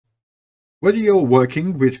Whether you're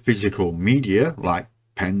working with physical media like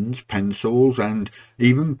pens, pencils, and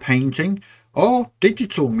even painting, or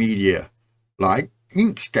digital media like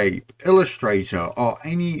Inkscape, Illustrator, or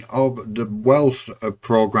any of the wealth of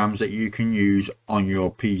programs that you can use on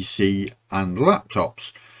your PC and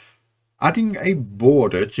laptops, adding a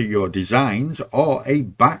border to your designs or a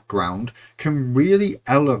background can really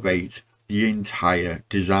elevate the entire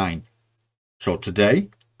design. So today,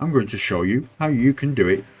 I'm going to show you how you can do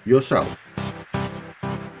it yourself.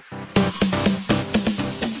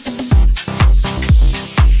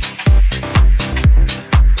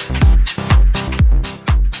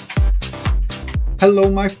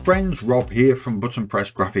 Hello my friends, Rob here from Button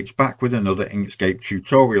Press Graphics, back with another Inkscape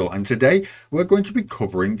tutorial, and today we're going to be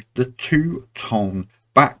covering the two-tone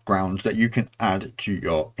backgrounds that you can add to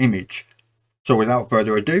your image. So without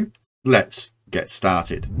further ado, let's get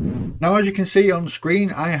started. Now, as you can see on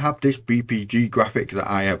screen, I have this BPG graphic that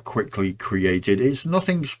I have quickly created. It's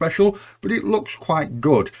nothing special, but it looks quite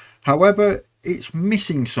good. However, it's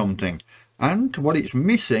missing something, and what it's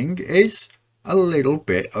missing is a little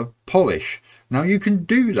bit of polish. Now you can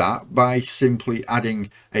do that by simply adding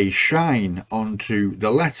a shine onto the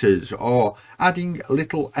letters or adding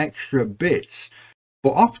little extra bits.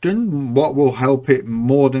 But often what will help it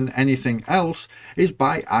more than anything else is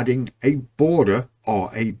by adding a border or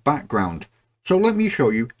a background. So let me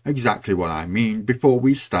show you exactly what I mean before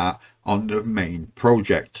we start on the main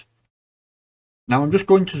project. Now I'm just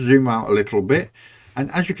going to zoom out a little bit, and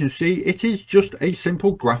as you can see, it is just a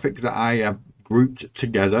simple graphic that I have grouped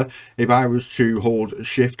together. If I was to hold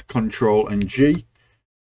Shift, Control and G,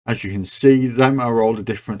 as you can see, them are all the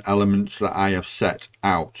different elements that I have set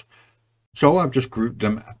out. So I've just grouped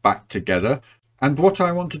them back together, and what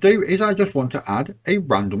I want to do is I just want to add a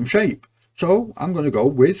random shape. So I'm going to go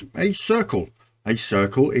with a circle. A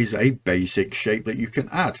circle is a basic shape that you can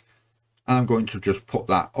add. I'm going to just put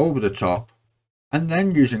that over the top, and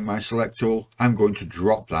then using my select tool, I'm going to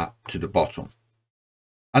drop that to the bottom.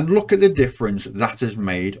 And look at the difference that has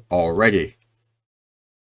made already.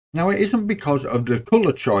 Now it isn't because of the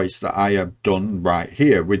color choice that I have done right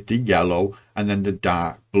here with the yellow and then the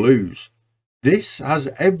dark blues. This has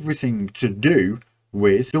everything to do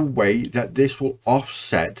with the way that this will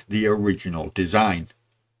offset the original design.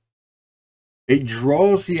 It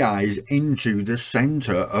draws the eyes into the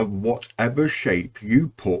center of whatever shape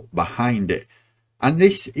you put behind it. And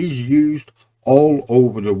this is used all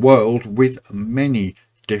over the world with many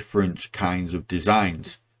different kinds of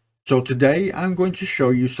designs. So today I'm going to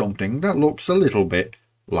show you something that looks a little bit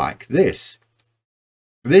like this.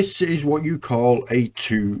 This is what you call a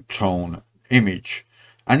two-tone image,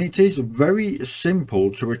 and it is very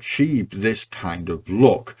simple to achieve this kind of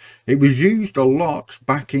look. It was used a lot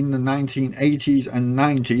back in the 1980s and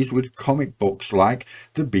 90s with comic books like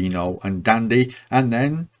the Beano and Dandy, and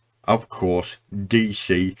then of course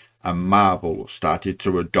DC and Marvel started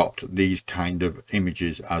to adopt these kind of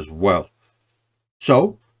images as well.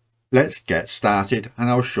 So let's get started, and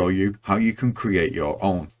I'll show you how you can create your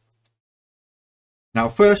own. Now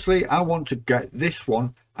firstly, I want to get this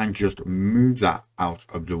one and just move that out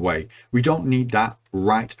of the way. We don't need that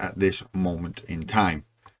right at this moment in time.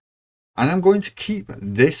 And I'm going to keep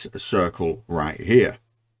this circle right here.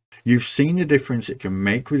 You've seen the difference it can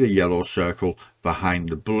make with a yellow circle behind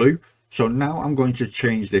the blue. So now I'm going to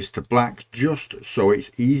change this to black just so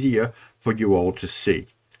it's easier for you all to see.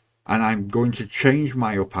 And I'm going to change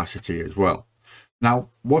my opacity as well. Now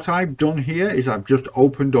what I've done here is I've just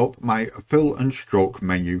opened up my fill and stroke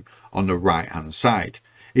menu on the right hand side.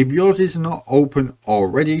 If yours is not open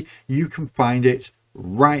already, you can find it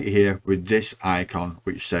right here with this icon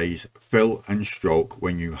which says fill and stroke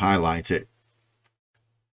when you highlight it.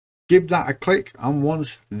 Give that a click, and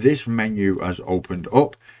once this menu has opened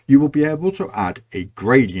up, you will be able to add a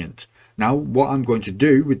gradient. Now what I'm going to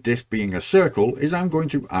do with this being a circle is I'm going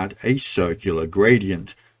to add a circular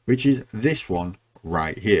gradient, which is this one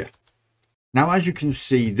right here. Now as you can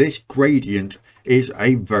see, this gradient is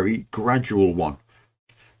a very gradual one.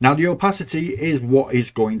 Now the opacity is what is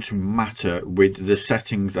going to matter with the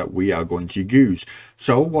settings that we are going to use.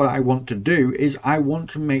 So what I want to do is I want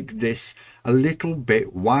to make this a little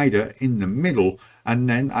bit wider in the middle, and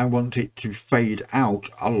then I want it to fade out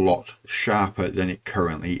a lot sharper than it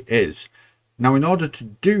currently is. Now in order to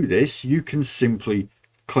do this, you can simply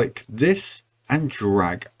click this and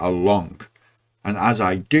drag along. And as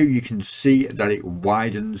I do, you can see that it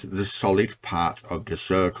widens the solid part of the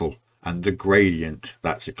circle and the gradient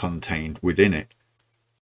that's contained within it.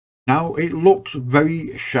 Now it looks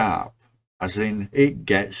very sharp, as in it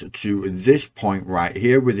gets to this point right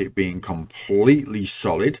here with it being completely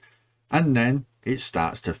solid, and then it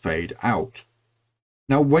starts to fade out.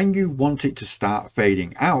 Now, when you want it to start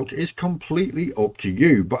fading out is completely up to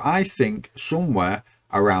you, but I think somewhere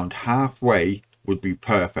around halfway would be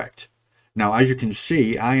perfect. Now, as you can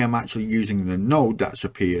see, I am actually using the node that's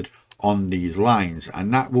appeared on these lines,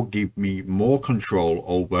 and that will give me more control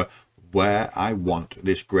over where I want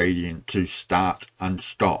this gradient to start and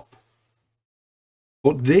stop.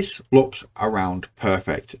 But this looks around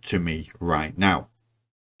perfect to me right now.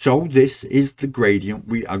 So this is the gradient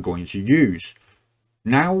we are going to use.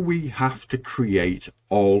 Now we have to create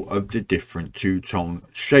all of the different two-tone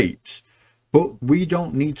shapes, but we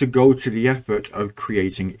don't need to go to the effort of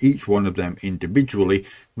creating each one of them individually.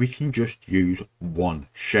 We can just use one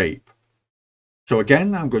shape. So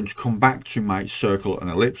again, I'm going to come back to my circle and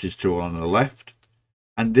ellipses tool on the left,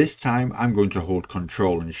 and this time I'm going to hold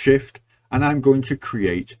Control and Shift, and I'm going to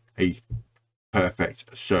create a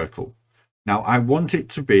perfect circle. Now I want it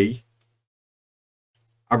to be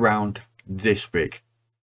around this big.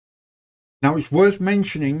 Now it's worth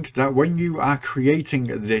mentioning that when you are creating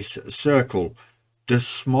this circle, the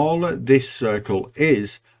smaller this circle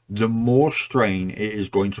is, the more strain it is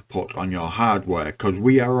going to put on your hardware, because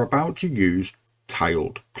we are about to use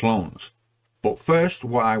tiled clones. But first,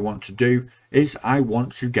 what I want to do is I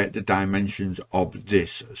want to get the dimensions of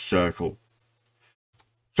this circle.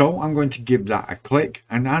 So I'm going to give that a click,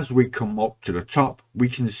 and as we come up to the top, we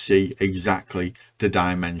can see exactly the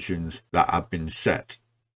dimensions that have been set.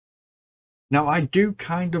 Now I do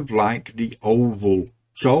kind of like the oval,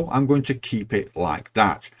 so I'm going to keep it like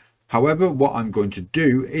that. However, what I'm going to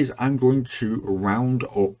do is I'm going to round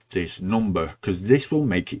up this number, because this will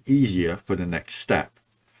make it easier for the next step.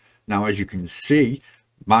 Now, as you can see,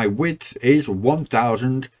 my width is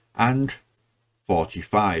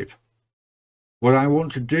 1045. What I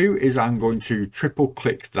want to do is I'm going to triple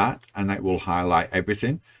click that, and it will highlight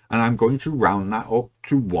everything, and I'm going to round that up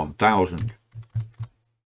to 1000.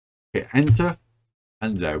 Hit enter,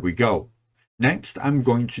 and there we go. Next, I'm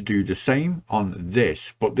going to do the same on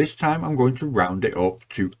this, but this time I'm going to round it up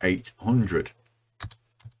to 800.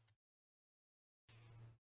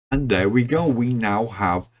 And there we go. We now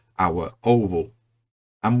have our oval.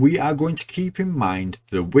 And we are going to keep in mind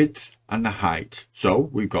the width and the height. So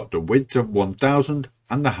we've got the width of 1000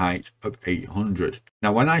 and the height of 800.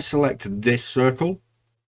 Now, when I select this circle,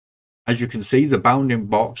 as you can see, the bounding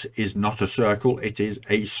box is not a circle, it is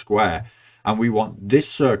a square. And we want this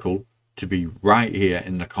circle to be right here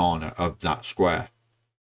in the corner of that square.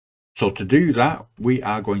 So to do that, we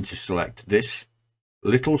are going to select this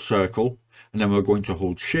little circle, and then we're going to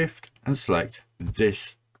hold Shift and select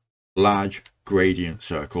this large gradient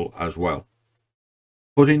circle as well.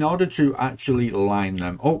 But in order to actually line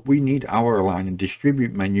them up, we need our Align and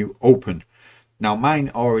Distribute menu open. Now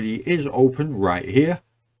mine already is open right here,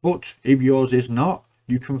 but if yours is not,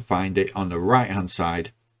 you can find it on the right hand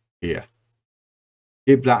side here.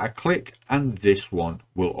 Give that a click and this one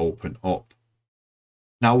will open up.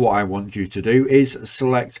 Now what I want you to do is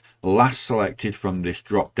select Last Selected from this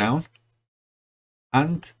drop down,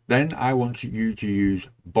 and then I want you to use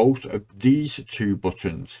both of these two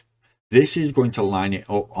buttons. This is going to line it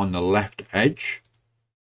up on the left edge,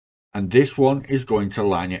 and this one is going to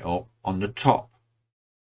line it up on the top.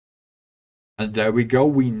 And there we go,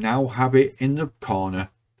 we now have it in the corner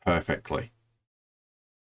perfectly.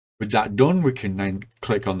 With that done, we can then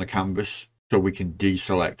click on the canvas so we can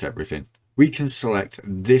deselect everything. We can select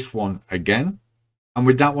this one again, and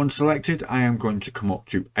with that one selected, I am going to come up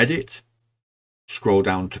to Edit, scroll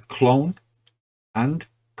down to Clone, and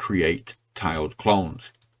Create Tiled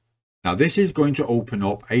Clones. Now this is going to open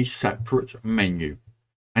up a separate menu,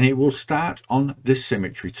 and it will start on the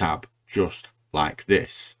Symmetry tab, just like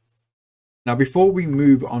this. Now before we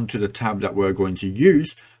move on to the tab that we're going to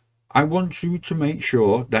use, I want you to make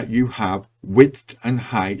sure that you have width and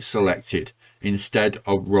height selected instead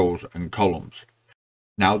of rows and columns.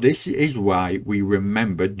 Now this is why we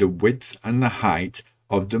remembered the width and the height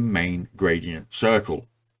of the main gradient circle.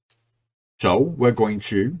 So we're going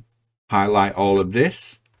to highlight all of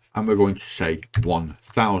this, and we're going to say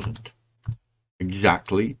 1000.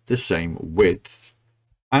 Exactly the same width.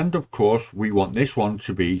 And of course we want this one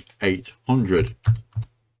to be 800.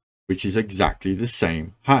 Which is exactly the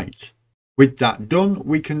same height. With that done,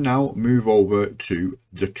 we can now move over to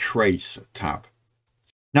the Trace tab.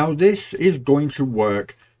 Now this is going to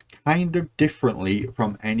work kind of differently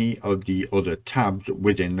from any of the other tabs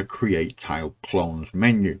within the Create Tiled Clones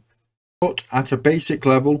menu. But at a basic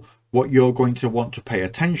level, what you're going to want to pay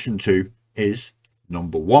attention to is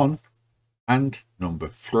number 1 and number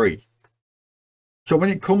 3. So when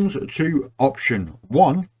it comes to option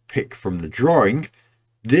 1, pick from the drawing,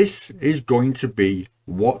 This is going to be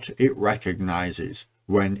what it recognizes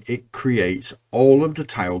when it creates all of the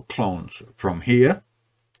tiled clones from here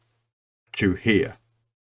to here.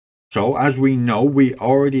 So as we know, we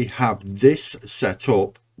already have this set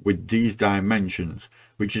up with these dimensions,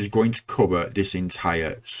 which is going to cover this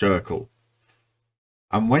entire circle.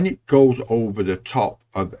 And when it goes over the top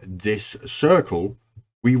of this circle,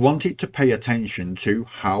 we want it to pay attention to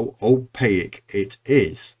how opaque it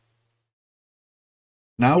is.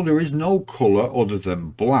 Now there is no color other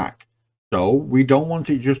than black, so we don't want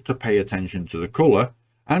it just to pay attention to the color,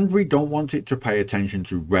 and we don't want it to pay attention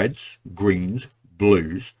to reds, greens,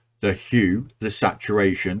 blues, the hue, the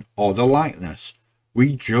saturation, or the lightness.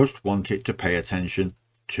 We just want it to pay attention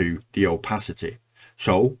to the opacity.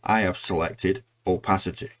 So I have selected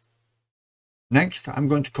opacity. Next, I'm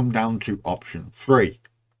going to come down to option 3.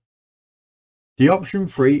 The option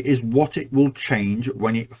 3 is what it will change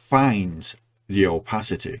when it finds the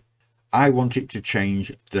opacity. I want it to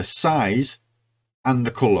change the size and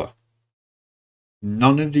the color,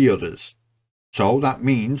 none of the others. So that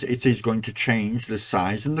means it is going to change the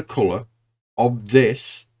size and the color of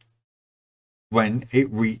this when it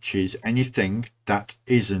reaches anything that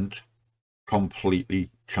isn't completely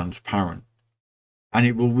transparent, and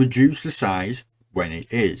it will reduce the size when it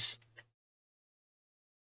is.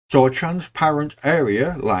 So a transparent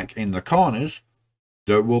area, like in the corners,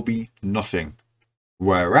 there will be nothing,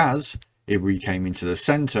 whereas if we came into the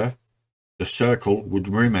center, the circle would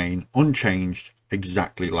remain unchanged,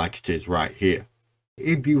 exactly like it is right here.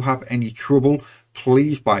 If you have any trouble,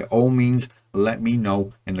 please by all means let me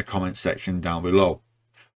know in the comment section down below.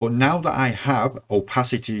 But now that I have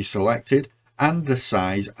opacity selected and the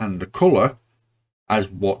size and the color as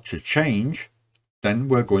what to change, then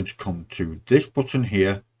we're going to come to this button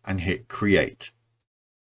here and hit create.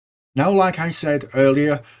 Now, like I said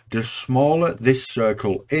earlier, the smaller this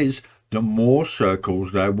circle is, the more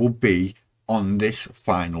circles there will be on this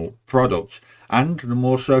final product, and the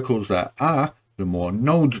more circles there are, the more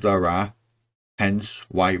nodes there are, hence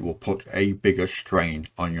why it will put a bigger strain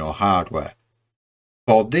on your hardware.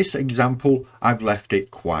 For this example, I've left it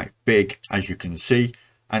quite big, as you can see,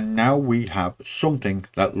 and now we have something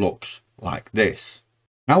that looks like this.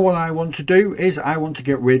 Now what I want to do is I want to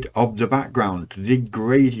get rid of the background, the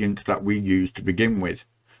gradient that we used to begin with.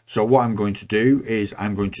 So what I'm going to do is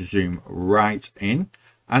I'm going to zoom right in,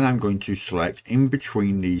 and I'm going to select in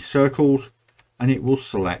between these circles, and it will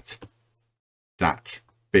select that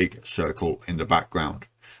big circle in the background.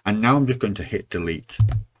 And now I'm just going to hit delete.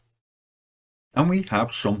 And we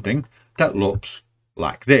have something that looks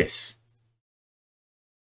like this.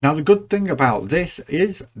 Now the good thing about this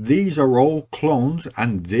is these are all clones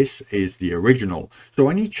and this is the original. So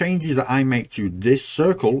any changes that I make to this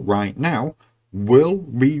circle right now will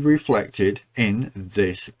be reflected in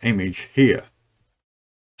this image here.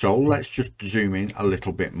 So let's just zoom in a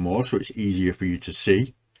little bit more so it's easier for you to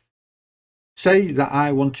see. Say that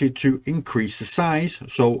I wanted to increase the size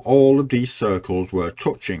so all of these circles were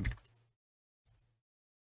touching.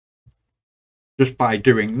 Just by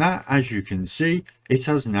doing that, as you can see, it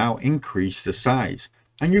has now increased the size,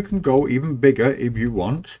 and you can go even bigger if you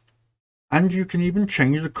want, and you can even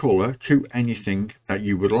change the color to anything that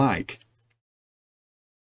you would like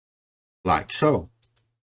so.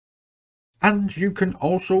 And you can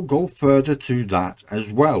also go further to that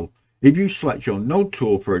as well. If you select your node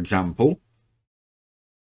tool, for example,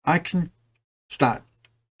 I can start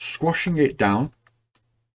squashing it down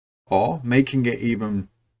or making it even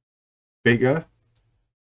bigger.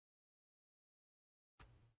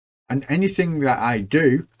 And anything that I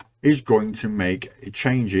do is going to make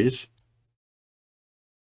changes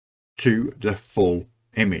to the full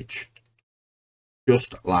image.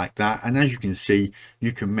 Just like that. And as you can see,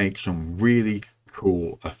 you can make some really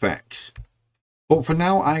cool effects. But for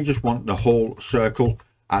now, I just want the whole circle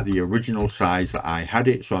at the original size that I had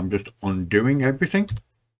it. So I'm just undoing everything.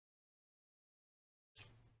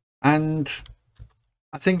 And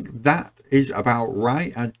I think that is about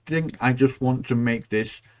right. I think I just want to make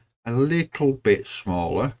this a little bit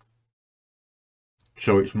smaller,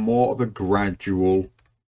 so it's more of a gradual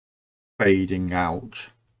fading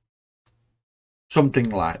out, something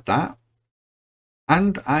like that.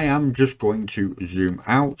 And I am just going to zoom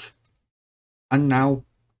out, and now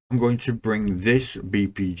I'm going to bring this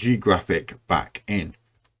BPG graphic back in.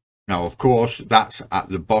 Now of course that's at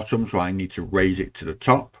the bottom, so I need to raise it to the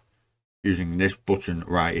top using this button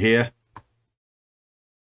right here.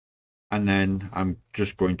 And then I'm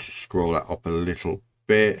just going to scroll that up a little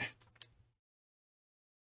bit.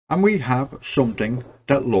 And we have something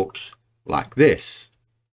that looks like this.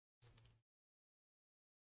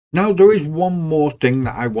 Now there is one more thing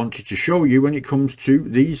that I wanted to show you when it comes to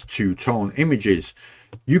these two-tone images.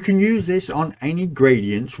 You can use this on any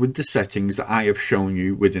gradients with the settings that I have shown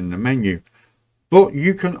you within the menu. But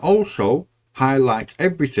you can also highlight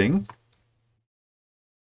everything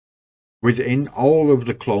within all of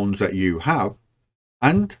the clones that you have,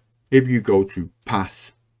 and if you go to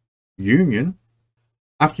Path Union,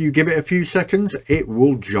 after you give it a few seconds, it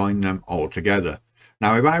will join them all together.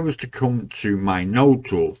 Now if I was to come to my node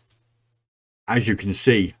tool, as you can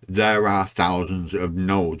see, there are thousands of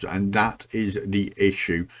nodes, and that is the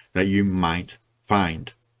issue that you might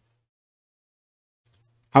find.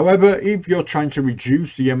 However, if you're trying to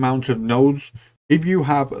reduce the amount of nodes, if you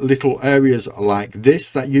have little areas like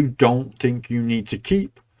this that you don't think you need to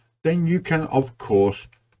keep, then you can of course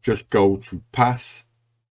just go to Path,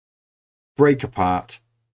 Break Apart,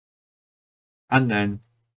 and then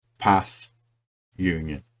Path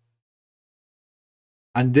Union.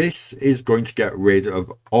 And this is going to get rid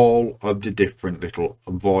of all of the different little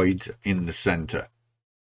voids in the center.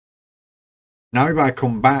 Now if I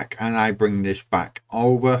come back and I bring this back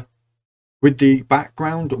over with the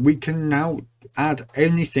background, we can now add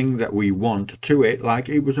anything that we want to it like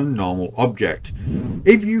it was a normal object.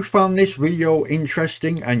 If you found this video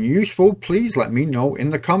interesting and useful, please let me know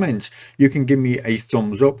in the comments. You can give me a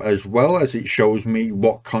thumbs up as well, as it shows me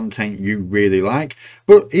what content you really like.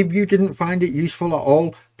 But if you didn't find it useful at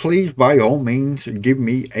all, please by all means give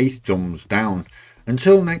me a thumbs down.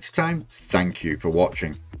 Until next time, thank you for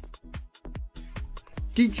watching.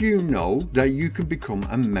 Did you know that you can become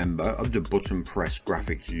a member of the Button Press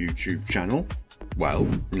Graphics YouTube channel? Well,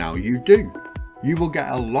 now you do. You will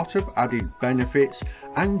get a lot of added benefits,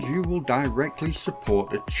 and you will directly support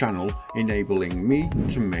the channel, enabling me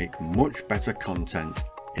to make much better content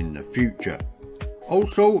in the future.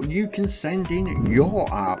 Also, you can send in your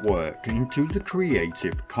artwork into the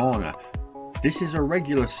Creative Corner. This is a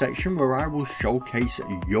regular section where I will showcase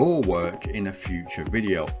your work in a future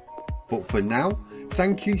video. But for now,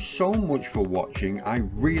 thank you so much for watching. I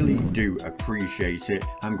really do appreciate it.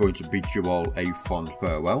 I'm going to bid you all a fond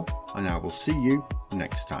farewell, and I will see you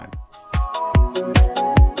next time.